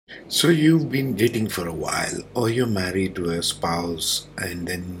So you've been dating for a while, or you're married to a spouse, and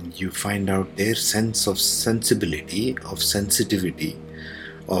then you find out their sense of sensibility, of sensitivity,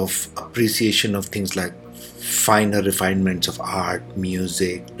 of appreciation of things like finer refinements of art,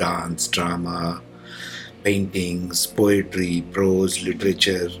 music, dance, drama, paintings, poetry, prose,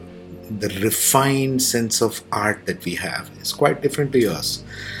 literature. The refined sense of art that we have is quite different to yours.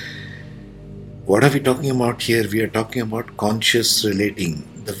 What are we talking about here? We are talking about conscious relating,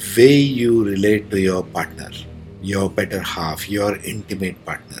 the way you relate to your partner, your better half, your intimate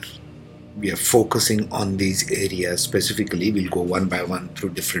partner. We are focusing on these areas specifically. We'll go one by one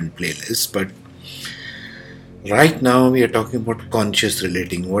through different playlists, but right now we are talking about conscious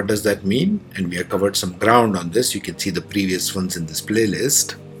relating. What does that mean? And we have covered some ground on this. You can see the previous ones in this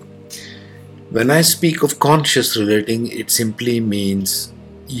playlist. When I speak of conscious relating, it simply means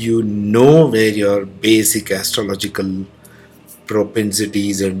you know where your basic astrological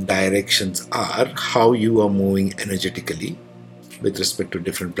propensities and directions are, how you are moving energetically with respect to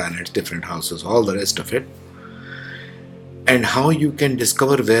different planets, different houses, all the rest of it, and how you can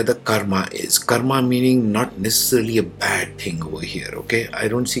discover where the karma is. Karma meaning not necessarily a bad thing over here, okay? I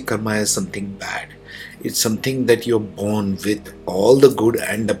don't see karma as something bad. It's something that you're born with all the good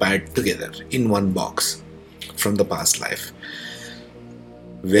and the bad together in one box from the past life.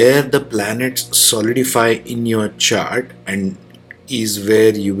 Where the planets solidify in your chart and is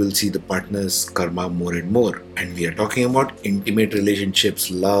where you will see the partner's karma more and more. And we are talking about intimate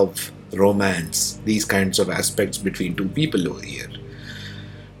relationships, love, romance, these kinds of aspects between two people over here.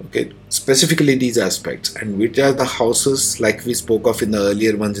 Okay, specifically these aspects. And which are the houses like we spoke of in the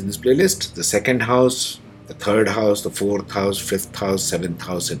earlier ones in this playlist? The second house, the third house, the fourth house, fifth house, seventh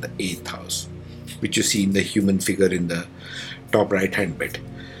house, and the eighth house, which you see in the human figure in the top right hand bit.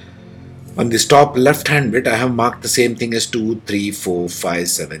 On this top left hand bit, I have marked the same thing as 2, 3, 4, 5,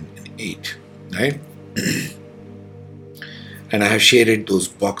 7, and 8. Right? And I have shaded those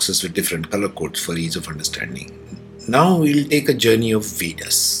boxes with different color codes for ease of understanding. Now we'll take a journey of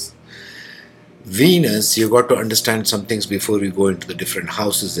Venus. Venus, you got to understand some things before we go into the different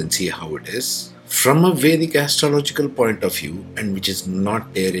houses and see how it is. From a Vedic astrological point of view, and which is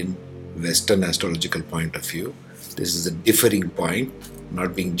not there in Western astrological point of view, this is a differing point,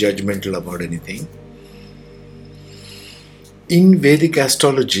 not being judgmental about anything. In Vedic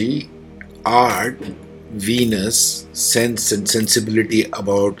astrology, art, Venus, sense and sensibility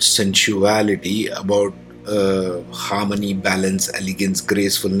about sensuality, about harmony, balance, elegance,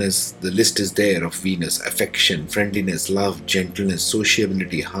 gracefulness. The list is there of Venus. Affection, friendliness, love, gentleness,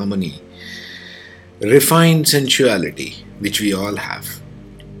 sociability, harmony, refined sensuality, which we all have.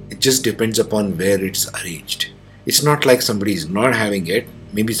 It just depends upon where it's arranged. It's not like somebody is not having it.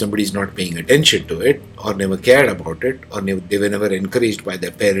 Maybe somebody is not paying attention to it, or never cared about it, or they were never encouraged by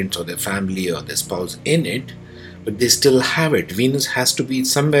their parents or their family or their spouse in it, but they still have it. Venus has to be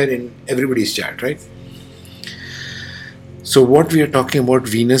somewhere in everybody's chart, right? So what we are talking about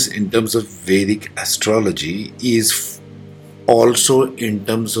Venus in terms of Vedic astrology is also in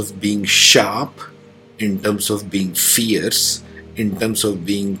terms of being sharp, in terms of being fierce, in terms of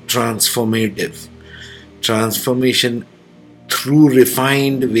being transformative. Transformation through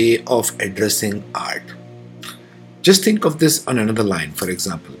refined way of addressing art. Just think of this on another line, for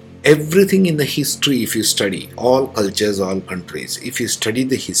example. Everything in the history, if you study, all cultures, all countries, if you study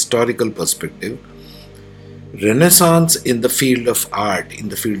the historical perspective, Renaissance in the field of art, in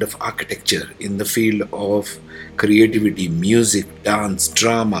the field of architecture, in the field of creativity, music, dance,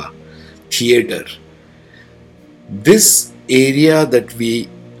 drama, theater, this area that we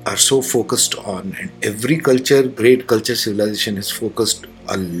are so focused on, and every culture, great culture, civilization is focused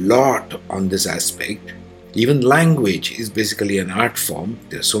a lot on this aspect. Even language is basically an art form.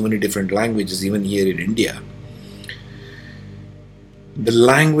 There are so many different languages even here in India. The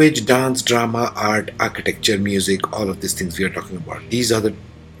language, dance, drama, art, architecture, music, all of these things we are talking about, these are the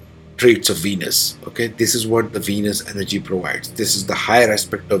traits of Venus. Okay, this is what the Venus energy provides. This is the higher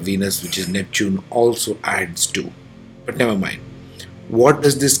aspect of Venus, which is Neptune also adds to. But never mind. What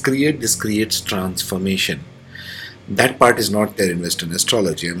does this create? This creates transformation. That part is not there in Western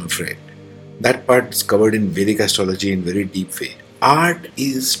astrology, I'm afraid. That part is covered in Vedic astrology in very deep way. Art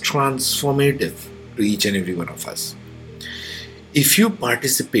is transformative to each and every one of us. If you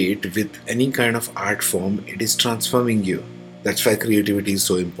participate with any kind of art form, it is transforming you. That's why creativity is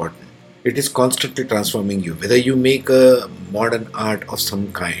so important. It is constantly transforming you. Whether you make a modern art of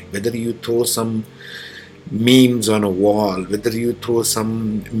some kind, whether you throw some memes on a wall, whether you throw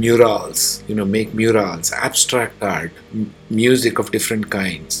some murals, make murals, abstract art, music of different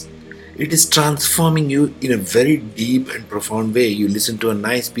kinds. It is transforming you in a very deep and profound way. You listen to a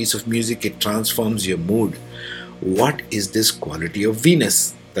nice piece of music, it transforms your mood. What is this quality of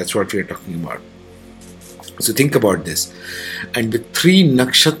Venus? That's what we are talking about. So think about this. And the three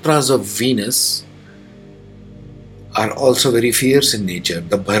nakshatras of Venus are also very fierce in nature.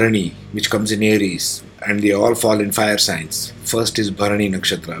 The Bharani, which comes in Aries, and they all fall in fire signs. First is Bharani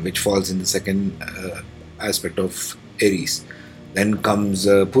nakshatra, which falls in the second aspect of Aries. Then comes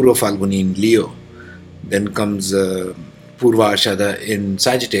Purva Falguni in Leo. Then comes Purva Ashada in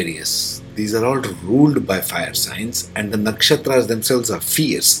Sagittarius. These are all ruled by fire signs, and the nakshatras themselves are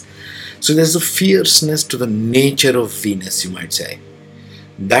fierce. So there's a fierceness to the nature of Venus, you might say.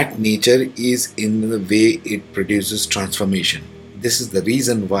 That nature is in the way it produces transformation. This is the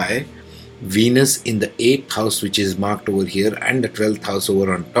reason why Venus in the 8th house, which is marked over here, and the 12th house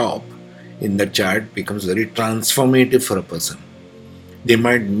over on top in the chart becomes very transformative for a person. They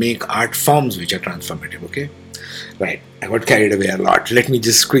might make art forms which are transformative, okay? Right, I got carried away a lot. Let me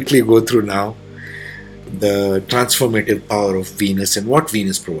just quickly go through now the transformative power of Venus and what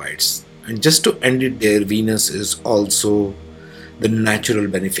Venus provides. And just to end it there, Venus is also the natural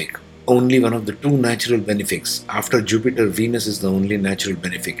benefic. Only one of the two natural benefics. After Jupiter, Venus is the only natural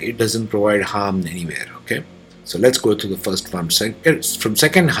benefic. It doesn't provide harm anywhere, okay? So let's go to the first one. From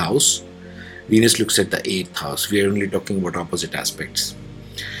second house, Venus looks at the 8th house. We are only talking about opposite aspects.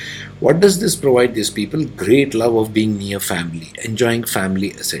 What does this provide these people? Great love of being near family, enjoying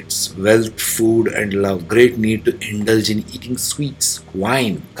family assets, wealth, food and love, great need to indulge in eating sweets,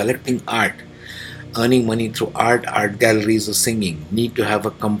 wine, collecting art, earning money through art galleries or singing, need to have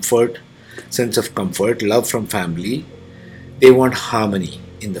a sense of comfort, love from family. They want harmony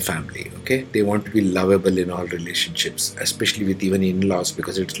in the family, okay? They want to be lovable in all relationships, especially with even in-laws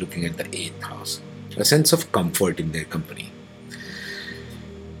because it's looking at the 8th house. A sense of comfort in their company.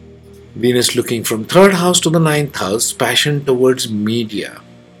 Venus looking from 3rd house to the 9th house, passion towards media,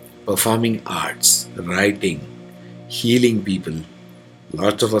 performing arts, writing, healing people,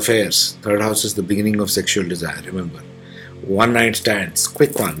 lots of affairs. 3rd house is the beginning of sexual desire, remember. One night stands,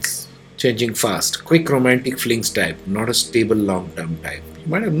 quick ones, changing fast, quick romantic flings type, not a stable long-term type. You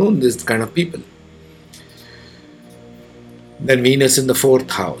might have known this kind of people. Then Venus in the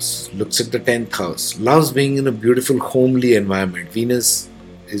 4th house, looks at the 10th house, loves being in a beautiful homely environment. Venus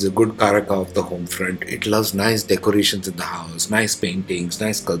is a good karaka of the home front. It loves nice decorations in the house, nice paintings,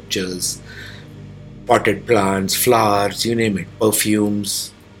 nice sculptures, potted plants, flowers, you name it,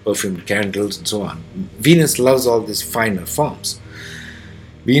 perfumes, perfumed candles and so on. Venus loves all these finer forms.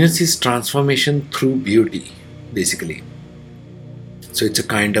 Venus is transformation through beauty, basically. So it's a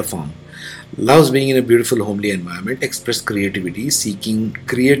kind of form. Loves being in a beautiful homely environment, express creativity, seeking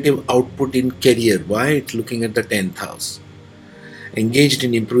creative output in career. Why? It's looking at the 10th house. Engaged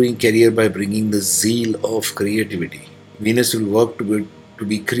in improving career by bringing the zeal of creativity. Venus will work to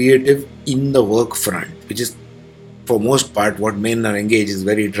be creative in the work front, which is for most part what men are engaged is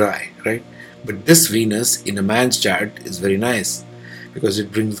very dry, right? But this Venus in a man's chart is very nice because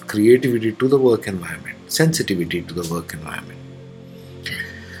it brings creativity to the work environment, sensitivity to the work environment.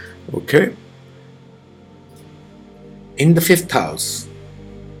 Okay. In the 5th house,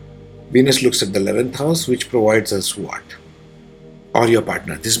 Venus looks at the 11th house, which provides us what? Or your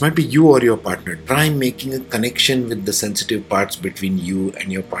partner. This might be you or your partner. Try making a connection with the sensitive parts between you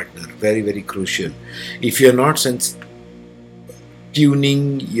and your partner. Very, very crucial. If you're not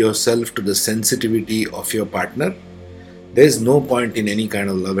tuning yourself to the sensitivity of your partner, there's no point in any kind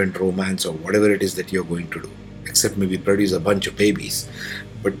of love and romance or whatever it is that you're going to do, except maybe produce a bunch of babies.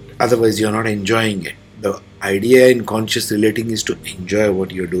 But otherwise, you're not enjoying it. The idea in conscious relating is to enjoy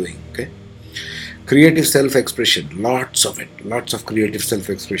what you're doing, okay? Creative self-expression, lots of it, lots of creative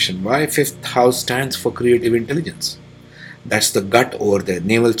self-expression. Why? 5th house stands for creative intelligence. That's the gut over there,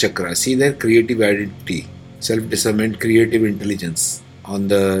 navel chakra. See there, creative identity, self-discernment, creative intelligence on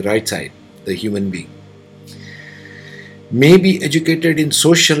the right side, the human being. May be educated in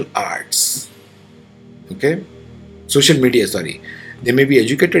social arts, okay? Social media, sorry. They may be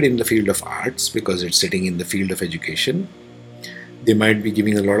educated in the field of arts because it's sitting in the field of education. They might be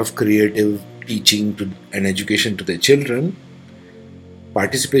giving a lot of creative teaching and education to their children.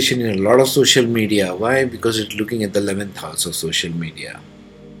 Participation in a lot of social media. Why? Because it's looking at the 11th house of social media.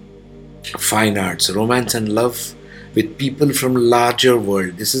 Fine arts, romance and love with people from larger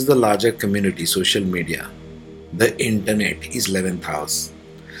world. This is the larger community, social media. The internet is 11th house.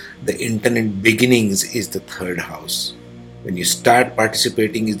 The internet beginnings is the 3rd house. When you start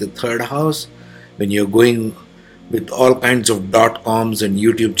participating is the 3rd house. When you're going with all kinds of .coms and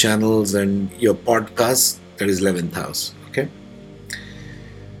YouTube channels and your podcasts, that is 11th house. Okay.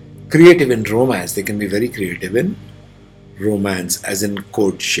 Creative in romance, they can be very creative in romance, as in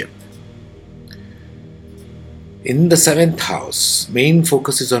courtship. In the seventh house, main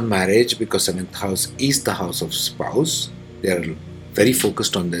focus is on marriage because seventh house is the house of spouse. They are very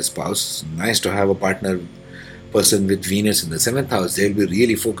focused on their spouse. Nice to have a partner person with Venus in the seventh house. They'll be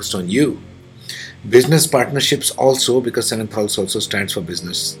really focused on you. Business partnerships also, because seventh house also stands for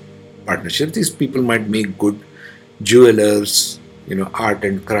business partnerships. These people might make good jewelers, art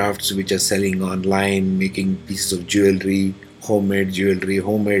and crafts which are selling online, making pieces of jewelry,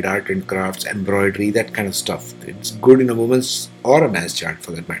 homemade art and crafts, embroidery, that kind of stuff. It's good in a woman's or a man's chart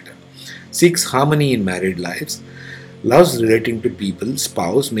for that matter. Seeks harmony in married lives. Loves relating to people.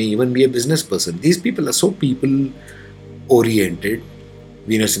 Spouse may even be a business person. These people are so people oriented,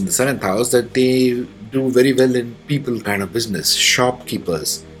 Venus in the seventh house, that they do very well in people kind of business.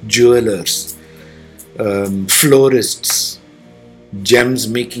 Shopkeepers, jewelers, florists, gems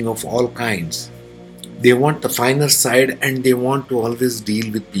making of all kinds. They want the finer side and they want to always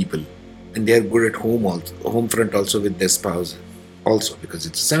deal with people. And they are good at home front also with their spouse also, because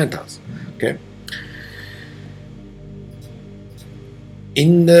it's the seventh house. Okay.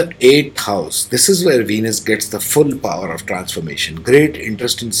 In the eighth house, this is where Venus gets the full power of transformation. Great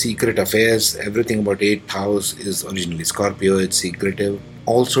interest in secret affairs. Everything about eighth house is originally Scorpio. It's secretive.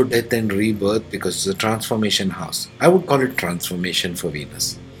 Also death and rebirth, because it's a transformation house. I would call it transformation for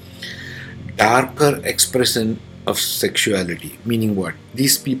Venus. Darker expression of sexuality. Meaning what?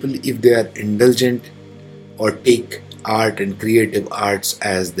 These people, if they are indulgent or take art and creative arts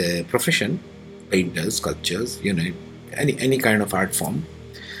as their profession, painters, sculptures, any kind of art form,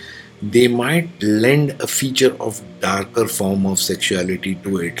 they might lend a feature of darker form of sexuality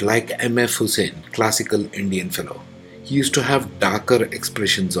to it, like M.F. Hussain, classical Indian fellow. He used to have darker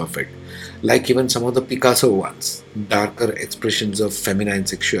expressions of it, like even some of the Picasso ones, darker expressions of feminine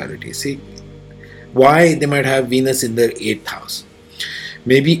sexuality. See, why they might have Venus in their eighth house.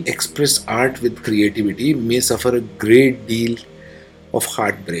 Maybe express art with creativity, may suffer a great deal of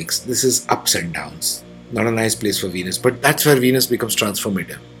heartbreaks. This is ups and downs. Not a nice place for Venus, but that's where Venus becomes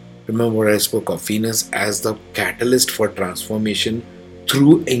transformative. Remember what I spoke of, Venus as the catalyst for transformation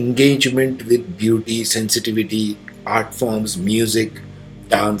through engagement with beauty, sensitivity, art forms, music,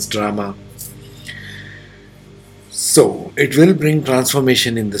 dance, drama. So it will bring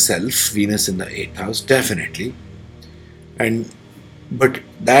transformation in the self, Venus in the 8th house, definitely. But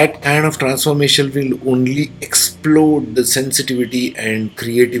that kind of transformation will only explode the sensitivity and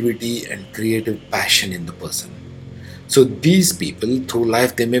creativity and creative passion in the person. So these people, through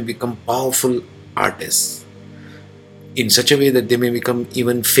life, they may become powerful artists in such a way that they may become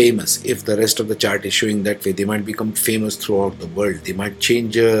even famous. If the rest of the chart is showing that way, they might become famous throughout the world. They might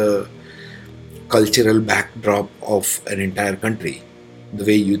change a cultural backdrop of an entire country, the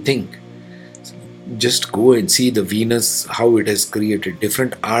way you think. Just go and see the Venus, how it has created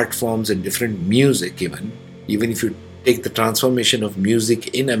different art forms and different music even. Even if you take the transformation of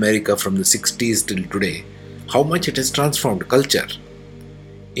music in America from the 60s till today, how much it has transformed culture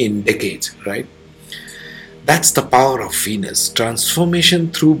in decades, right? That's the power of Venus.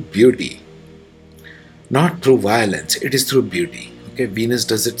 Transformation through beauty, not through violence. It is through beauty. Okay, Venus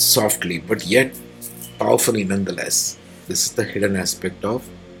does it softly, but yet powerfully nonetheless. This is the hidden aspect of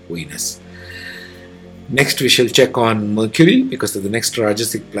Venus. Next, we shall check on Mercury, because of the next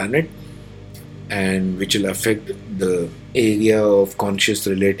Rajasic planet, and which will affect the area of conscious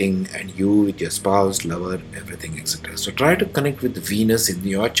relating and you with your spouse, lover, everything, etc. So try to connect with Venus in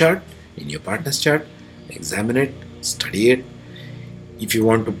your chart, in your partner's chart, examine it, study it. If you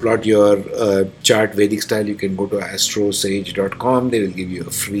want to plot your chart Vedic style, you can go to astrosage.com. They will give you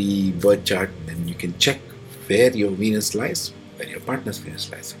a free birth chart, and you can check where your Venus lies, where your partner's Venus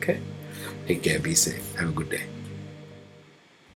lies. Okay? Take care, be safe, have a good day.